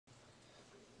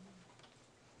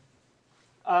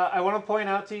I want to point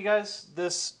out to you guys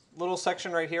this little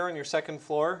section right here on your second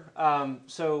floor.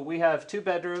 So we have 2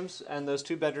 bedrooms, and those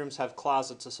 2 bedrooms have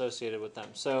closets associated with them.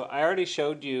 So I already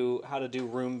showed you how to do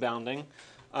room bounding,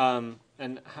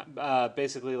 and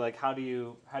basically like how do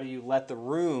you let the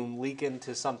room leak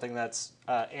into something that's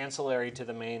ancillary to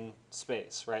the main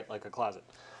space, right? Like a closet.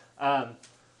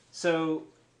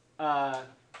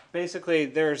 Basically,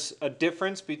 there's a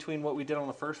difference between what we did on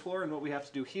the first floor and what we have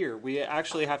to do here. We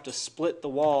actually have to split the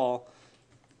wall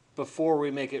before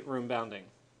we make it room bounding,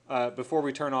 before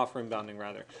we turn off room bounding,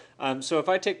 rather. So if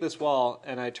I take this wall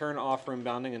and I turn off room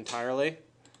bounding entirely,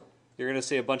 you're going to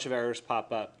see a bunch of errors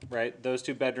pop up, right? Those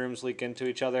 2 bedrooms leak into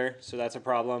each other, so that's a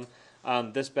problem.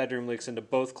 This bedroom leaks into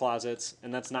both closets,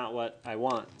 and that's not what I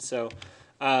want. So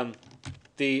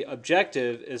the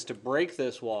objective is to break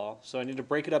this wall, so I need to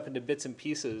break it up into bits and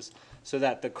pieces so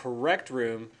that the correct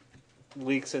room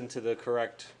leaks into the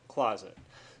correct closet.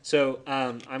 So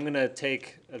I'm going to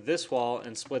take this wall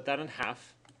and split that in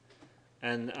half,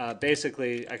 and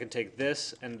basically I can take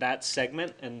this and that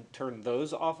segment and turn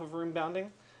those off of room bounding.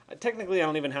 Technically I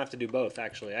don't even have to do both,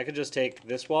 actually. I could just take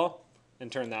this wall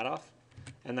and turn that off,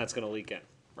 and that's going to leak in.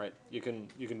 Right, you can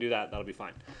do that. That'll be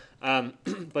fine.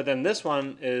 But then this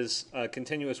one is a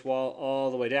continuous wall all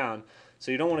the way down,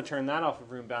 so you don't want to turn that off of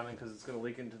room bounding because it's going to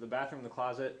leak into the bathroom, the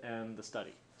closet, and the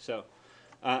study. So,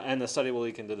 and the study will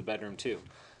leak into the bedroom too.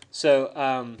 So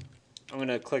I'm going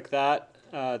to click that,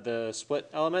 the split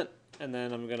element, and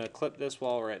then I'm going to clip this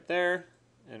wall right there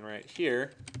and right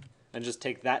here, and just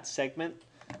take that segment,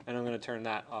 and I'm going to turn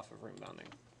that off of room bounding.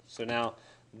 So now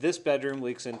this bedroom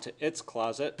leaks into its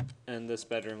closet, and this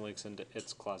bedroom leaks into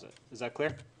its closet. Is that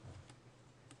clear?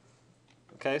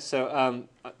 Okay, so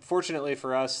fortunately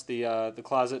for us, the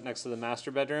closet next to the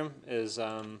master bedroom is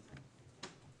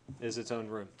its own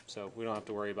room, so we don't have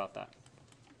to worry about that.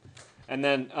 And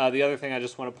then the other thing I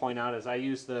just want to point out is I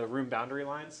use the room boundary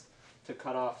lines to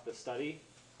cut off the study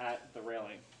at the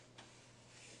railing.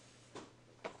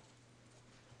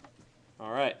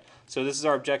 All right, so this is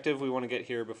our objective we want to get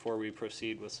here before we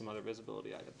proceed with some other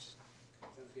visibility items.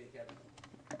 Sounds good, Kevin.